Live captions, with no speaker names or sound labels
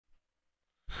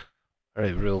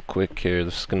Alright, real quick here.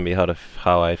 This is gonna be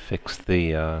how I fix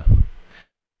the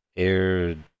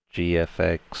Air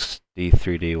GFX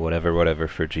D3D whatever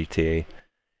for GTA.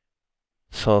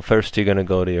 So first you're gonna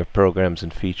go to your programs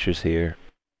and features here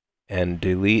and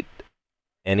delete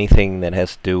anything that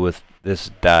has to do with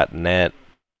this .NET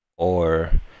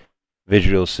or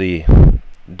Visual C.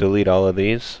 Delete all of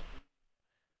these.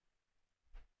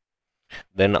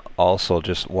 Then also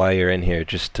just while you're in here,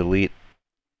 just delete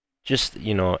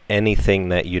anything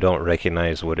that you don't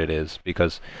recognize what it is,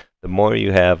 because the more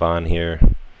you have on here,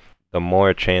 the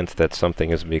more chance that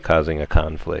something is be causing a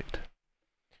conflict.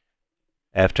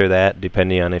 After that,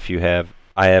 depending on if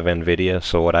I have NVIDIA,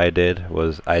 so what I did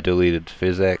was I deleted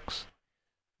PhysX,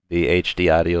 the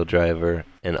HD audio driver,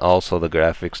 and also the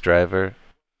graphics driver,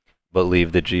 but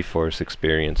leave the GeForce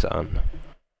Experience on.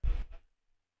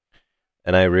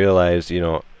 And I realized,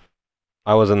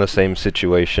 I was in the same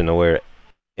situation where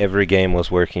every game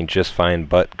was working just fine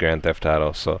but Grand Theft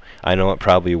Auto, so I know it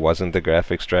probably wasn't the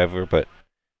graphics driver, but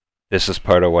this is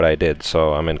part of what I did,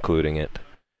 so I'm including it.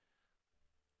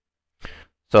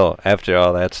 So after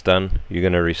all that's done, you're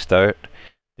gonna restart.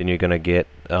 Then you're gonna get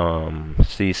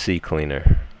CC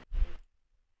Cleaner,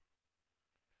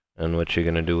 and what you're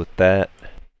gonna do with that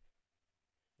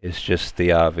is just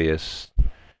the obvious.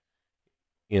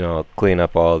 Clean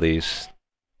up all these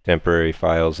temporary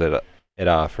files that it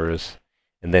offers,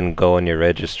 and then go in your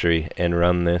registry and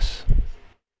run this.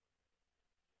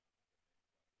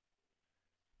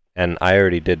 And I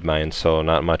already did mine, so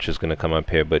not much is gonna come up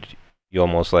here, but you'll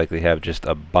most likely have just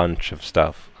a bunch of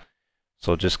stuff.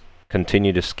 So just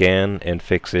continue to scan and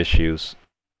fix issues.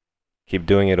 Keep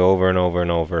doing it over and over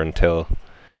and over until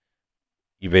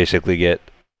you basically get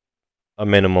a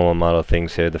minimal amount of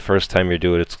things here. The first time you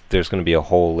do it, there's going to be a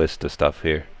whole list of stuff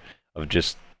here, of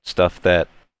just stuff that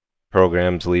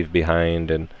programs leave behind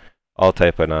and all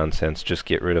type of nonsense. Just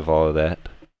get rid of all of that.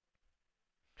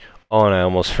 Oh, and I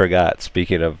almost forgot,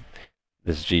 speaking of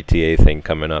this GTA thing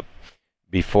coming up,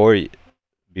 before you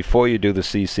do the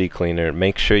CC cleaner,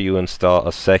 make sure you install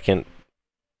a second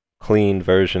clean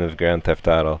version of Grand Theft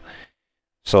Auto,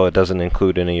 so it doesn't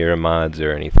include any of your mods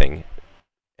or anything.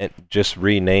 And just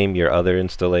rename your other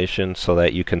installation so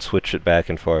that you can switch it back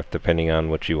and forth depending on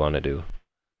what you want to do.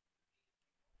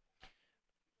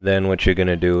 Then what you're going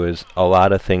to do is, a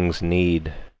lot of things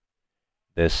need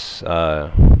this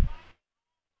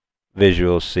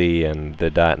Visual C and the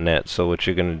 .NET, so what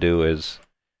you're going to do is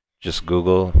just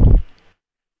Google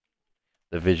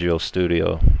the Visual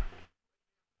Studio,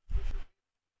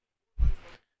 and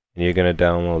you're going to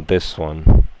download this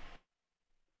one.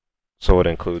 So it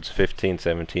includes 15,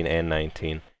 17, and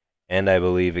 19. And I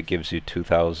believe it gives you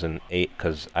 2008,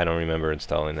 because I don't remember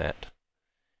installing that.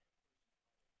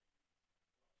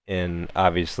 And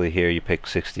obviously here you pick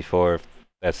 64 if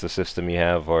that's the system you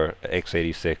have, or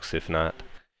x86 if not.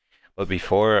 But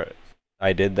before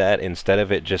I did that, instead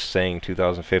of it just saying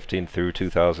 2015 through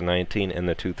 2019 and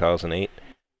the 2008,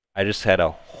 I just had a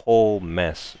whole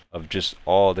mess of just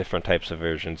all different types of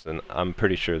versions, and I'm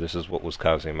pretty sure this is what was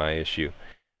causing my issue.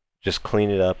 Just clean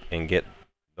it up and get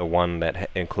the one that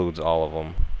includes all of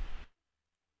them.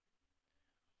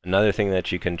 Another thing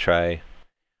that you can try,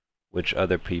 which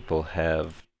other people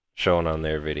have shown on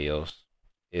their videos,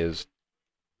 is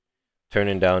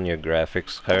turning down your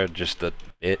graphics card just a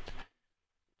bit.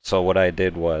 So what I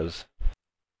did was,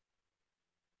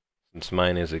 since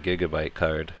mine is a gigabyte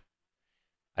card,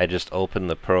 I just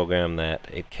opened the program that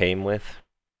it came with,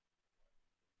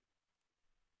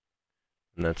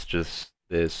 and that's just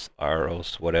this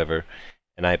Aros whatever,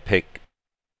 and I pick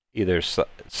either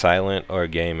silent or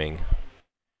gaming,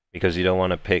 because you don't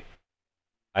want to pick,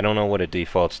 I don't know what it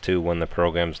defaults to when the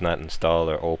program's not installed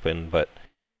or open, but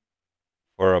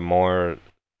for a more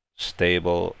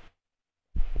stable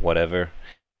whatever,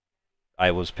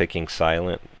 I was picking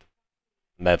silent.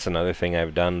 That's another thing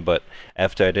I've done, but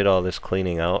after I did all this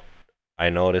cleaning out, I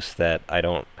noticed that I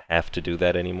don't have to do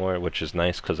that anymore, which is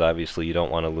nice, because obviously you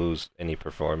don't want to lose any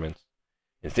performance.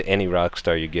 Into any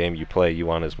Rockstar game you play, you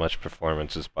want as much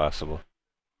performance as possible.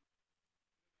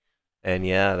 And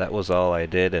yeah, that was all I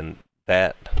did, and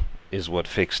that is what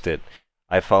fixed it.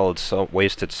 I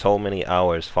wasted so many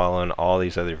hours following all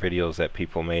these other videos that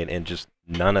people made, and just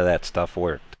none of that stuff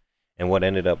worked. And what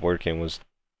ended up working was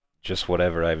just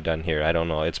whatever I've done here. I don't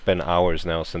know. It's been hours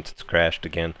now since it's crashed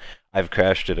again. I've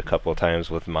crashed it a couple of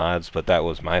times with mods, but that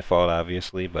was my fault,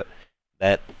 obviously. But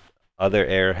that other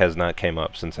error has not came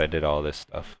up since I did all this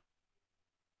stuff.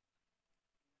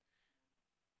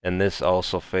 And this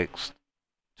also fixed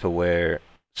to where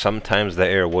sometimes the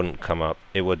error wouldn't come up.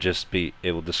 It would just be,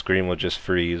 the screen would just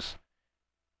freeze,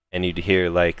 and you'd hear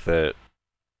like the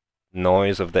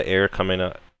noise of the air coming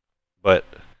up, but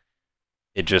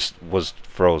it just was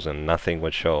frozen. Nothing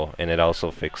would show, and it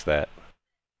also fixed that.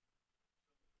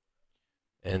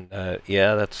 And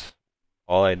yeah, that's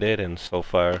all I did, and so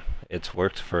far it's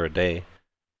worked for a day.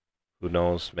 Who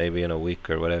knows, maybe in a week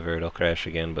or whatever it'll crash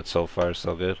again, but so far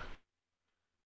so good.